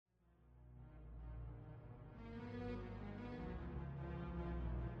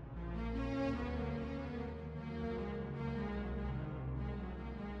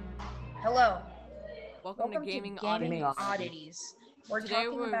Hello. Welcome to Welcome to Gaming Gaming Oddities. Oddities. We're Today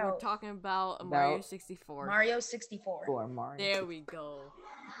talking we're about talking about Mario 64. Mario 64. For Mario. There we go.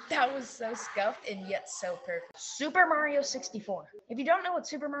 That was so scuffed and yet so perfect. Super Mario 64. If you don't know what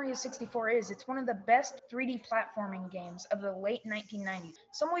Super Mario 64 is, it's one of the best 3D platforming games of the late 1990s.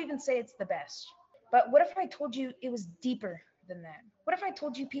 Some will even say it's the best. But what if I told you it was deeper than that? What if I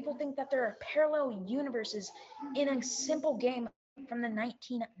told you people think that there are parallel universes in a simple game from the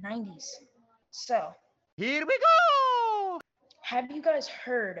 1990s? So, Here we go! have you guys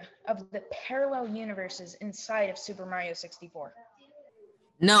heard of the parallel universes inside of Super Mario 64?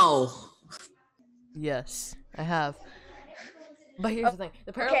 No. Yes, I have. But here's the thing: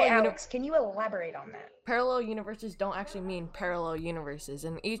 the parallel Okay, Alex, can you elaborate on that? parallel universes don't actually mean parallel universes.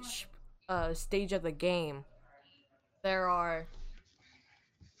 In each stage of the game, there are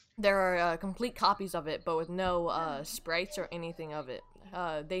complete copies of it, but with no sprites or anything of it.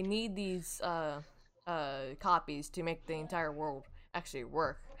 They need these copies to make the entire world actually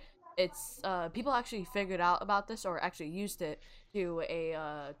work. It's people actually figured out about this or actually used it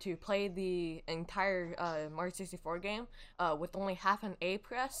to play the entire Mario 64 game with only half an A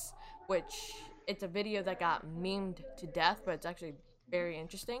press, which it's a video that got memed to death, but it's actually very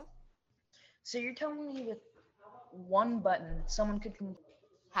interesting. So you're telling me with one button, someone could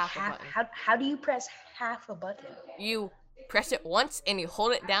Half a button. How do you press half a button? You press it once and you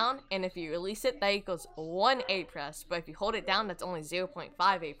hold it down, and if you release it, that equals 1 A press. But if you hold it down, that's only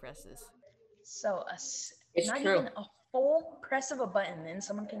 0.5 A presses. So It's not true. even a full press of a button, then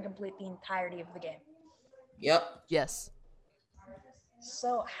someone can complete the entirety of the game. Yep. Yes.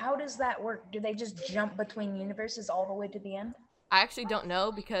 So how does that work? Do they just jump between universes all the way to the end? I actually don't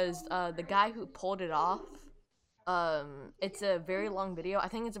know because the guy who pulled it off, it's a very long video. I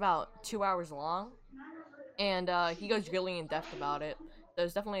think it's about 2 hours long, and he goes really in depth about it. So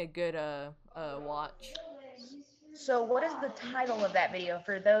it's definitely a good watch. So what is the title of that video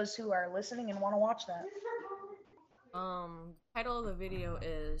for those who are listening and want to watch that? Title of the video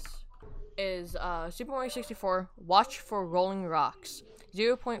is Super Mario 64 Watch for Rolling Rocks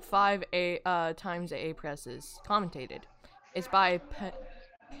 0.5 A times A presses commentated. It's by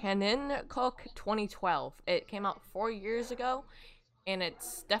Cook 2012. It came out 4 years ago, and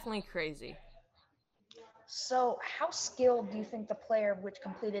it's definitely crazy. So how skilled do you think the player which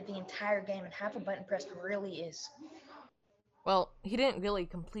completed the entire game in half a button press really is? Well, he didn't really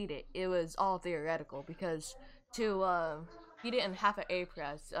complete it. It was all theoretical because he didn't have an A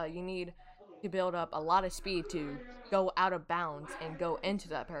press. You need to build up a lot of speed to go out of bounds and go into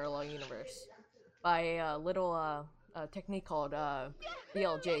that parallel universe by a little technique called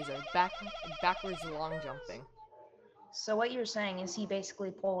BLJs, or backwards long jumping. So what you're saying is he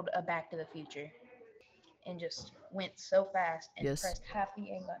basically pulled a Back to the Future and just went so fast and Yes. pressed half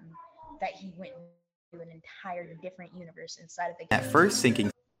the A button that he went into an entire different universe inside of the game. At first, syncing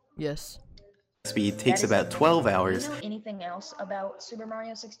Yes. speed takes That is about amazing. 12 Do hours. you know anything else about Super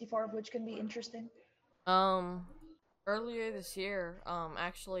Mario 64 which can be interesting? Earlier this year,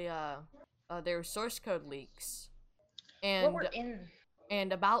 actually, there were source code leaks, What were in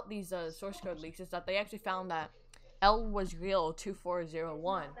and about these source code leaks is that they actually found that L was real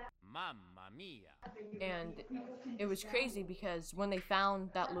 2401. Mamma mia. And it was crazy because when they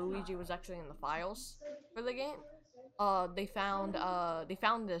found that Luigi was actually in the files for the game, they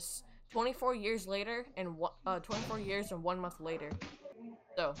found this 24 years later and 24 years and 1 month later.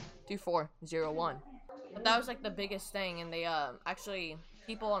 So 2401. But that was like the biggest thing, and they actually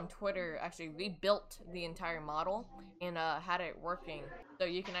people on Twitter actually rebuilt the entire model and had it working, so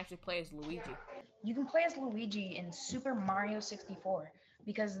you can actually play as Luigi. You can play as Luigi in Super Mario 64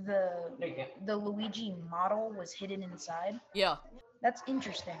 because the Luigi model was hidden inside. Yeah. That's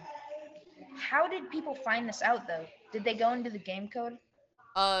interesting. How did people find this out though? Did they go into the game code?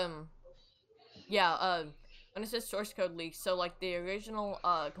 Yeah, when it says source code leaks, so like the original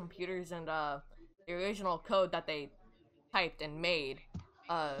computers and the original code that they typed and made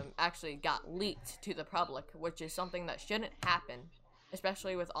actually got leaked to the public, which is something that shouldn't happen,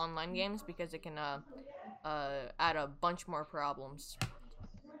 especially with online games, because it can add a bunch more problems.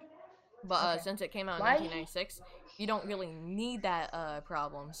 But Okay. since it came out in Why- 1996, you don't really need that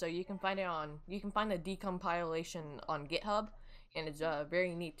problem. So you can find the decompilation on GitHub, and it's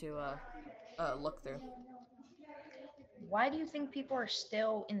very neat to look through. Why do you think people are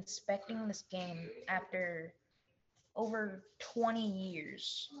still inspecting this game after over 20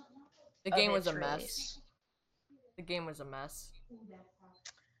 years? The of game was its a mess. release? The game was a mess.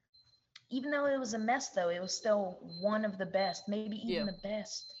 Even though it was a mess though, it was still one of the best, maybe even Yeah. the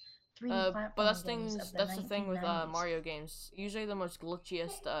best 3D platforming But that's games things. of the That's the thing with 1990s. Mario games. Usually, the most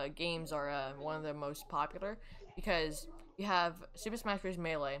glitchiest games are one of the most popular because you have Super Smash Bros.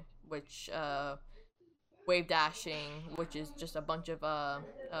 Melee, which wave dashing, which is just a bunch of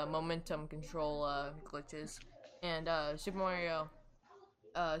momentum control glitches, and Super Mario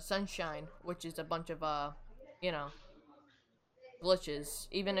Sunshine, which is a bunch of you know, glitches.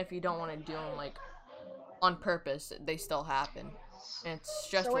 Even if you don't want to do them like on purpose, they still happen, and it's So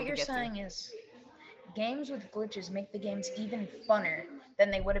stressful what to you're get through. saying is games with glitches make the games even funner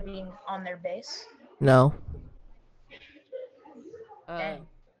than they would have been on their base? No. Dang.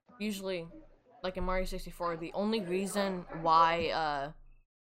 Usually, like in Mario 64, the only reason why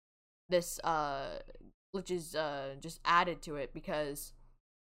this glitch is just added to it because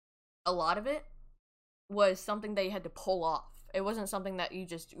a lot of it was something that you had to pull off. It wasn't something that you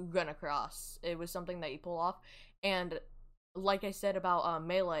just run across. It was something that you pull off. And like I said about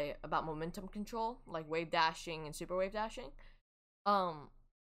Melee, about momentum control, like wave dashing and super wave dashing,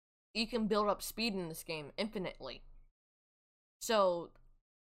 you can build up speed in this game infinitely. So,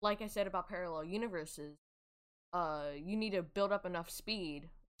 like I said about parallel universes, you need to build up enough speed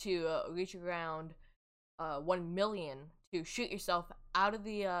to reach around 1 million to shoot yourself out of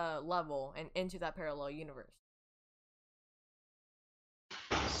the level and into that parallel universe.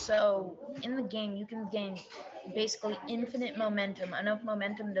 So in the game, you can gain basically infinite momentum, enough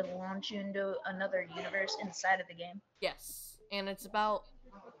momentum to launch you into another universe inside of the game. Yes, and it's about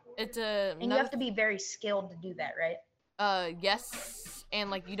it's a And you have to be very skilled to do that, right? yes,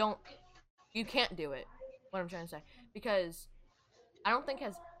 and like you can't do it. What I'm trying to say, because I don't think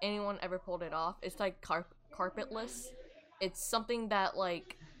has anyone ever pulled it off. It's like carpetless. It's something that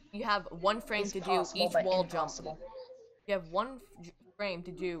like you have one frame It's to do possible, each but wall impossible. jump. You have one frame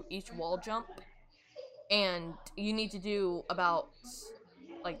to do each wall jump, and you need to do about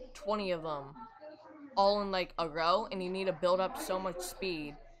like 20 of them all in like a row, and you need to build up so much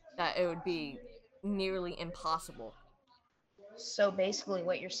speed that it would be nearly impossible. So basically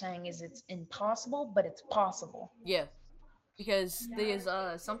what you're saying is it's impossible, but it's possible. Yeah, because there's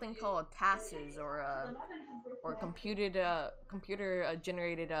something called TASes or computer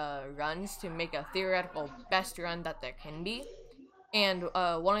generated runs to make a theoretical best run that there can be, and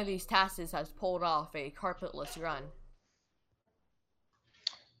one of these TASes has pulled off a carpetless run.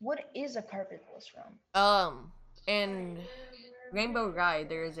 What is a carpetless run? In Rainbow Ride,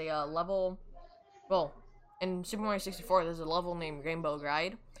 there is a level. Well, in Super Mario 64, there's a level named Rainbow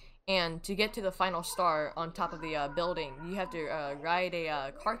Ride, and to get to the final star on top of the building, you have to ride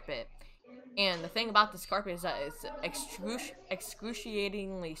a carpet. And the thing about this carpet is that it's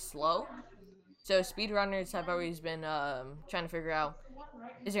excruciatingly slow. So speedrunners have always been trying to figure out,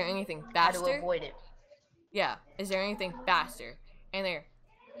 is there anything How to faster? avoid it. Yeah, is there anything faster? And there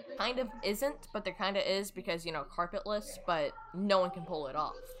kind of isn't, but there kind of is because, you know, carpetless, but no one can pull it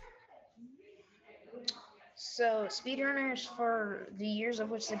off. So speedrunners, for the years of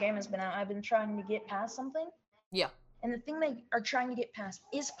which the game has been out, I've been trying to get past something. Yeah. And the thing they are trying to get past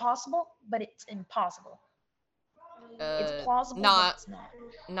is possible, but it's impossible. It's plausible, but it's not.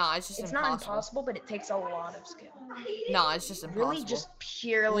 Nah, it's just It's impossible. not impossible, but it takes a lot of skill. Nah, it's just impossible. Really, just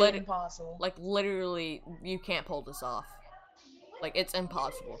purely impossible. Like, literally, you can't pull this off. Like, it's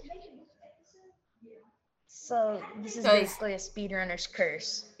impossible. So, this is basically a speedrunner's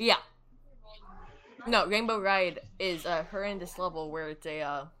curse. Yeah. No, Rainbow Ride is a horrendous level where it's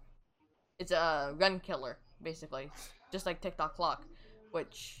a run killer, basically. Just like TikTok Clock,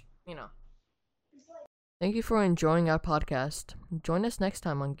 which, you know. Thank you for enjoying our podcast. Join us next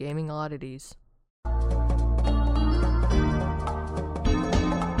time on Gaming Oddities.